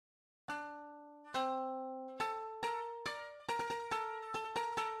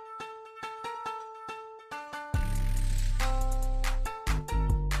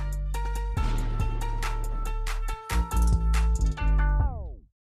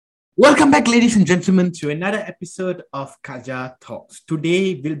Welcome back, ladies and gentlemen, to another episode of Kaja Talks.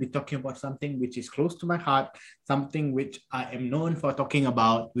 Today, we'll be talking about something which is close to my heart, something which I am known for talking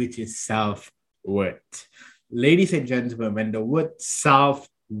about, which is self-worth. Ladies and gentlemen, when the word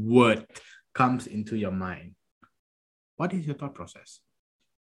self-worth comes into your mind, what is your thought process?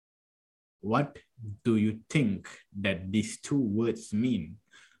 What do you think that these two words mean?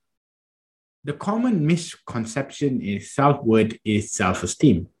 The common misconception is self-worth is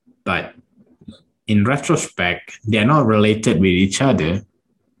self-esteem. But in retrospect, they're not related with each other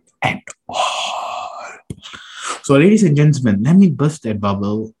at all. So, ladies and gentlemen, let me burst that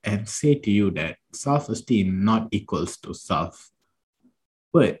bubble and say to you that self-esteem not equals to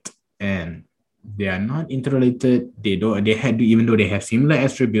self-worth, and they are not interrelated. Even though they have similar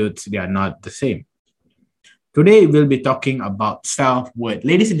attributes, they are not the same. Today, we'll be talking about self-worth.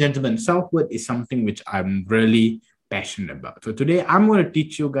 Ladies and gentlemen, self-worth is something which I'm really passionate about. So today I'm going to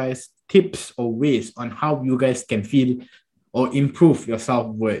teach you guys tips or ways on how you guys can feel or improve your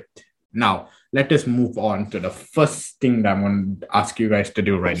self-worth. Now, let us move on to the first thing that I'm going to ask you guys to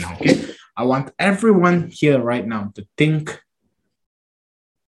do right now. Okay, I want everyone here right now to think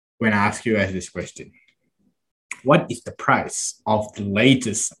when I ask you guys this question. What is the price of the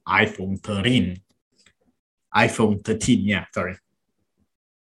latest iPhone 13? iPhone 13, yeah, sorry.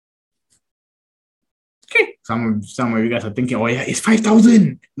 Okay, some of you guys are thinking, oh yeah, it's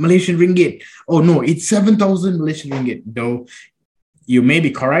 5,000 Malaysian ringgit. Oh no, it's 7,000 Malaysian ringgit. Though you may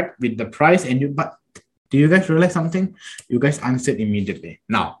be correct with the price, but do you guys realize something? You guys answered immediately.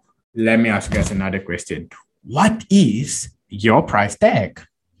 Now, let me ask you guys another question. What is your price tag?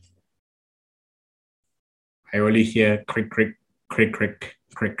 I only hear crick, crick, crick, crick,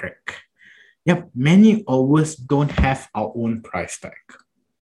 crick, crick. Yep, many of us don't have our own price tag.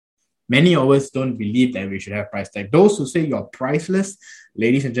 Many of us don't believe that we should have price tag. Those who say you're priceless,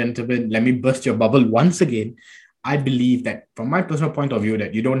 ladies and gentlemen, let me burst your bubble once again. I believe that from my personal point of view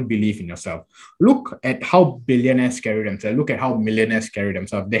that you don't believe in yourself. Look at how billionaires carry themselves. Look at how millionaires carry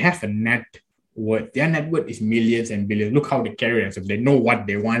themselves. They have a net worth. Their net worth is millions and billions. Look how they carry themselves. They know what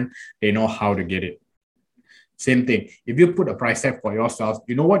they want. They know how to get it. Same thing. If you put a price tag for yourself,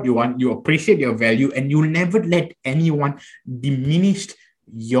 you know what you want. You appreciate your value and you never let anyone diminish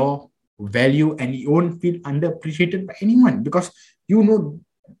your value, and you won't feel underappreciated by anyone because you know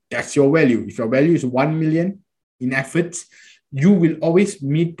that's your value. If your value is 1 million in efforts, you will always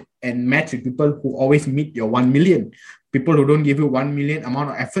meet and match with people who always meet your 1 million. People who don't give you 1 million amount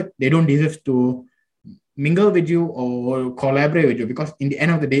of effort, they don't deserve to mingle with you or collaborate with you, because in the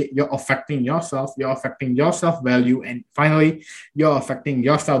end of the day, you're affecting yourself, you're affecting your self-value, and finally, you're affecting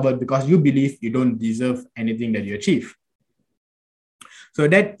your self-worth because you believe you don't deserve anything that you achieve. So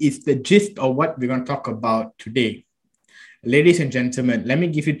that is the gist of what we're going to talk about today. Ladies and gentlemen, let me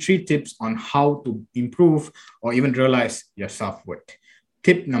give you 3 tips on how to improve or even realize your self-worth.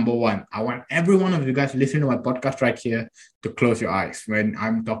 Tip number 1, I want every one of you guys listening to my podcast right here to close your eyes when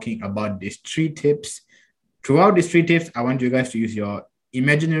I'm talking about these 3 tips. Throughout these 3 tips, I want you guys to use your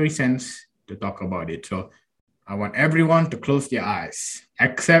imaginary sense to talk about it. So I want everyone to close their eyes,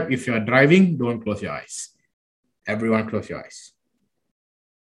 except if you're driving, don't close your eyes. Everyone close your eyes.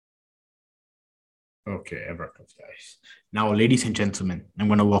 Okay, everyone close your eyes. Now, ladies and gentlemen, I'm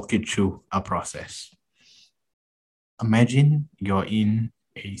going to walk you through a process. Imagine you're in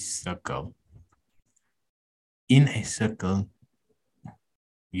a circle. In a circle,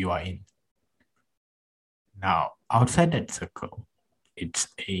 you are in. Now, outside that circle, it's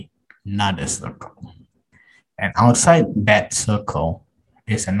another circle. And outside that circle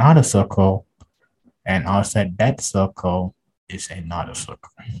is another circle. And outside that circle is another circle.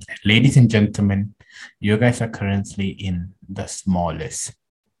 Ladies and gentlemen, you guys are currently in the smallest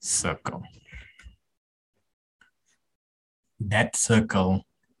circle. That circle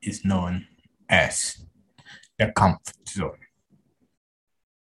is known as the comfort zone.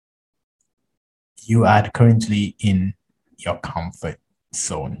 You are currently in your comfort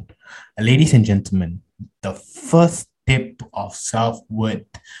zone. Ladies and gentlemen, the first tip of self-worth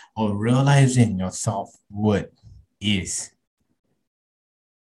or realizing your self-worth is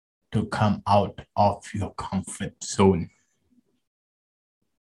to come out of your comfort zone.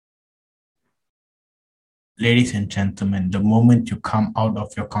 Ladies and gentlemen, the moment you come out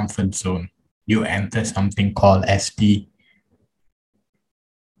of your comfort zone, you enter something called as the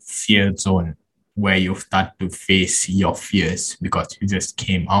fear zone, where you start to face your fears because you just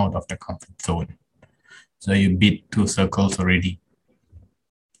came out of the comfort zone. So you beat 2 circles already.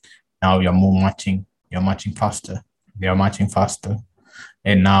 Now you're marching faster. You're marching faster.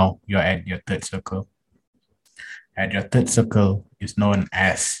 And now you're at your 3rd circle. At your 3rd circle is known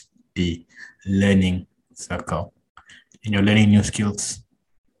as the learning circle. And you're learning new skills.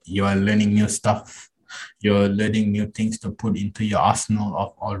 You are learning new stuff. You're learning new things to put into your arsenal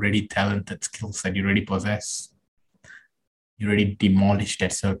of already talented skills that you already possess. You already demolished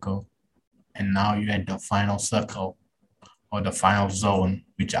that circle. And now you're at the final circle or the final zone,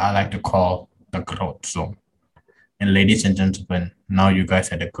 which I like to call the growth zone. And ladies and gentlemen, now you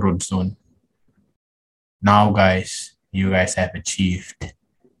guys are at the growth zone. Now, guys, you guys have achieved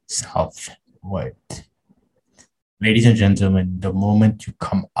self-worth. Ladies and gentlemen, the moment you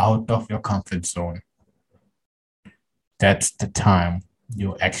come out of your comfort zone, that's the time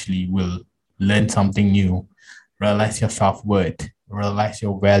you actually will learn something new, realize your self-worth, realize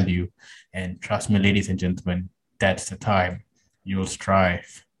your value, and trust me, ladies and gentlemen, that's the time you'll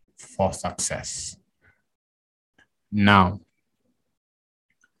strive for success. Now,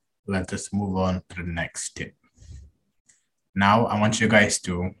 let us move on to the next tip. Now, I want you guys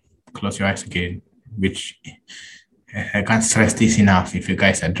to close your eyes again, which I can't stress this enough. If you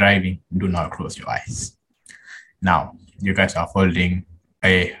guys are driving, do not close your eyes. Now, you guys are holding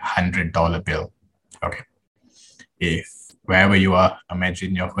a $100 bill. Okay. If wherever you are,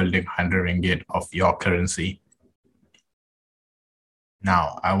 imagine you're holding 100 ringgit of your currency.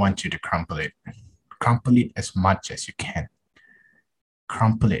 Now, I want you to crumple it. Crumple it as much as you can.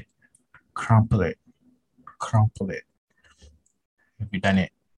 Crumple it. Crumple it. Crumple it. Have you done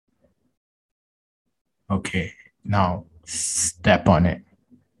it? Okay. Now, step on it.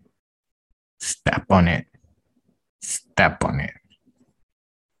 Step on it. Step on it.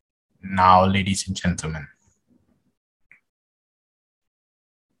 Now, ladies and gentlemen,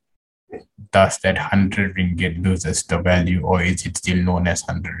 does that 100 ringgit loses the value, or is it still known as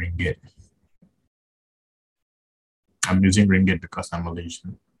 100 ringgit? I'm using ringgit because I'm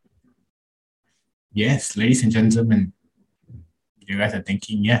Malaysian. Yes, ladies and gentlemen, you guys are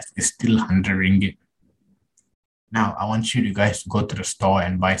thinking, yes, it's still 100 ringgit. Now, I want you guys to go to the store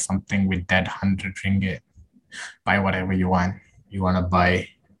and buy something with that 100 ringgit. Buy whatever you want. You want to buy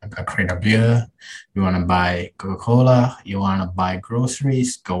a crate of beer, you want to buy Coca-Cola, you want to buy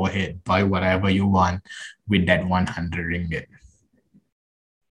groceries, go ahead, buy whatever you want with that 100 ringgit.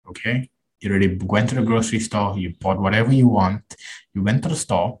 Okay? You already went to the grocery store, you bought whatever you want, you went to the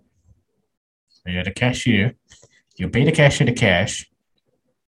store, you're the cashier, you pay the cashier the cash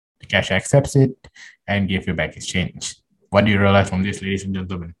accepts it and give you back his change. What do you realize from this, ladies and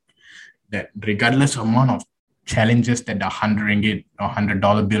gentlemen? That regardless of amount of challenges that the 100 ringgit or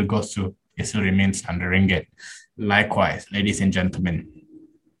 $100 bill goes through, it still remains 100 ringgit. Likewise, ladies and gentlemen,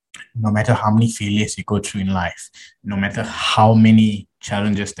 no matter how many failures you go through in life, no matter how many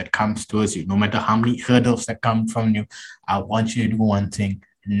challenges that comes towards you, no matter how many hurdles that come from you, I want you to do one thing: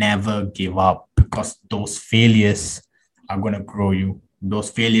 never give up, because those failures are going to grow you.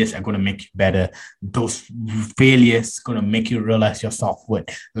 Those failures are going to make you better. Those failures are going to make you realize your self-worth.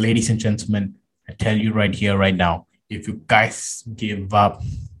 Ladies and gentlemen, I tell you right here, right now, if you guys give up,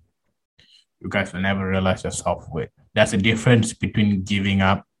 you guys will never realize your self-worth. That's the difference between giving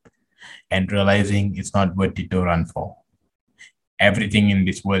up and realizing it's not worth it to run for. Everything in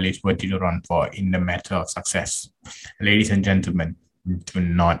this world is worth it to run for in the matter of success. Ladies and gentlemen, do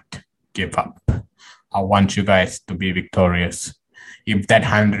not give up. I want you guys to be victorious. If that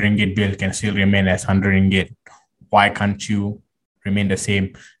 100 ringgit bill can still remain as 100 ringgit, why can't you remain the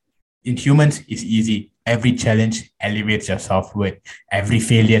same? In humans, it's easy. Every challenge elevates your self-worth. Every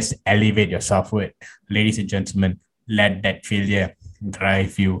failure elevates your self-worth. Ladies and gentlemen, let that failure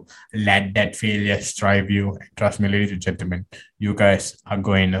drive you. Let that failure strive you. Trust me, ladies and gentlemen, you guys are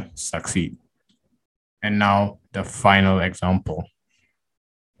going to succeed. And now the final example.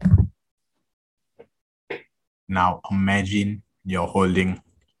 Now imagine you're holding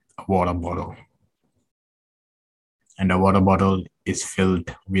a water bottle, and the water bottle is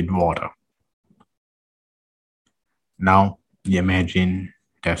filled with water. Now you imagine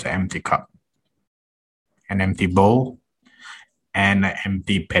there's an empty cup, an empty bowl, and an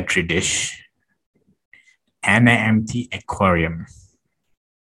empty petri dish, and an empty aquarium.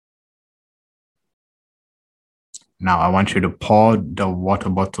 Now I want you to pour the water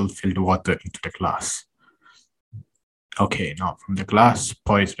bottle filled water into the glass. Okay, now from the glass,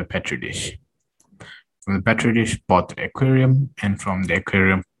 pour it to the petri dish. From the petri dish, pour to the aquarium, and from the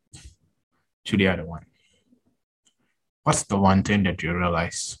aquarium to the other one. What's the one thing that you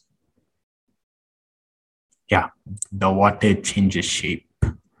realize? Yeah, the water changes shape.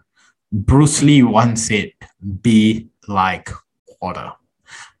 Bruce Lee once said, be like water.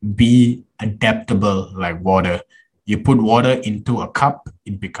 Be adaptable like water. You put water into a cup,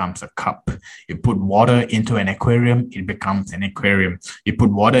 it becomes a cup. You put water into an aquarium, it becomes an aquarium. You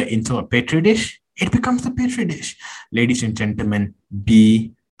put water into a petri dish, it becomes a petri dish. Ladies and gentlemen,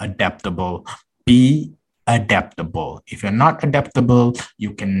 be adaptable. Be adaptable. If you're not adaptable,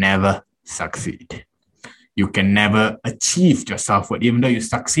 you can never succeed. You can never achieve your self-worth. Even though you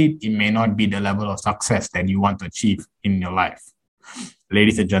succeed, it may not be the level of success that you want to achieve in your life.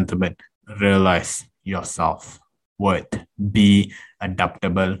 Ladies and gentlemen, realize your self-worth. Be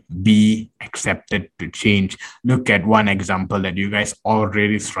adaptable. Be accepted to change. Look at one example that you guys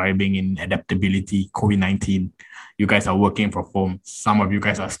already thriving in adaptability, COVID-19. You guys are working from home. Some of you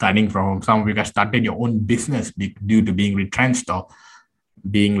guys are studying from home. Some of you guys started your own business due to being retrenched or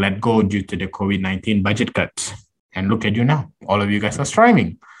being let go due to the COVID-19 budget cuts. And look at you now. All of you guys are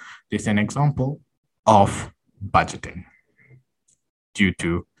striving. This is an example of budgeting due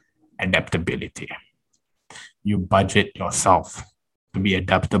to adaptability. You budget yourself to be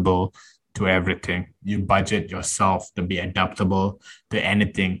adaptable to everything. You budget yourself to be adaptable to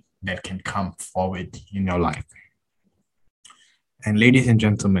anything that can come forward in your life. And ladies and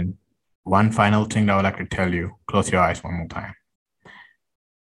gentlemen, one final thing that I would like to tell you. Close your eyes one more time.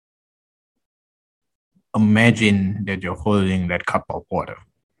 Imagine that you're holding that cup of water.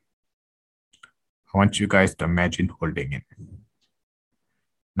 I want you guys to imagine holding it.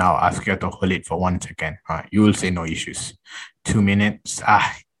 Now I'll ask you to hold it for 1 second. You will say no issues. 2 minutes,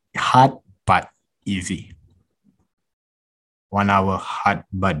 hard but easy. 1 hour, hard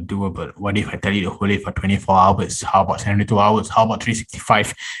but doable. What if I tell you to hold it for 24 hours? How about 72 hours? How about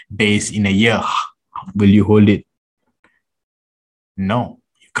 365 days in a year? Will you hold it? No.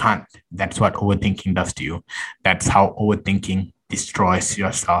 Can't. That's what overthinking does to you. That's how overthinking destroys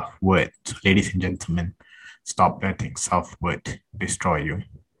your self-worth. So, ladies and gentlemen, stop letting self-worth destroy you.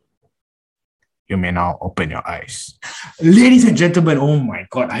 You may now open your eyes. Ladies and gentlemen, oh my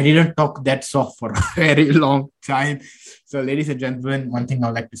God, I didn't talk that soft for a very long time. So, ladies and gentlemen, one thing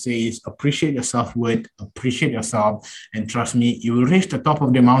I'd like to say is appreciate your self-worth, appreciate yourself, and trust me, you will reach the top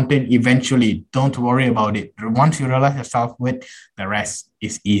of the mountain eventually. Don't worry about it. Once you realize your self-worth, the rest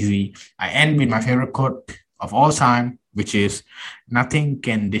is easy. I end with my favorite quote of all time, which is, nothing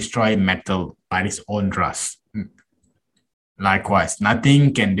can destroy metal but its own rust. Likewise,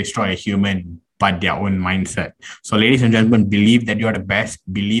 nothing can destroy a human but their own mindset. So, ladies and gentlemen, believe that you're the best.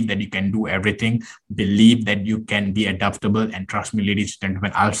 Believe that you can do everything. Believe that you can be adaptable. And trust me, ladies and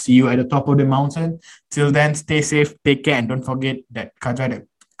gentlemen, I'll see you at the top of the mountain. Till then, stay safe, take care, and don't forget that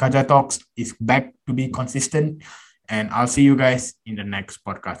Kaja Talks is back to be consistent. And I'll see you guys in the next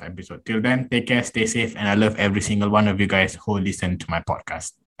podcast episode. Till then, take care, stay safe, and I love every single one of you guys who listen to my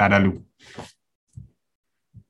podcast. Tadalu.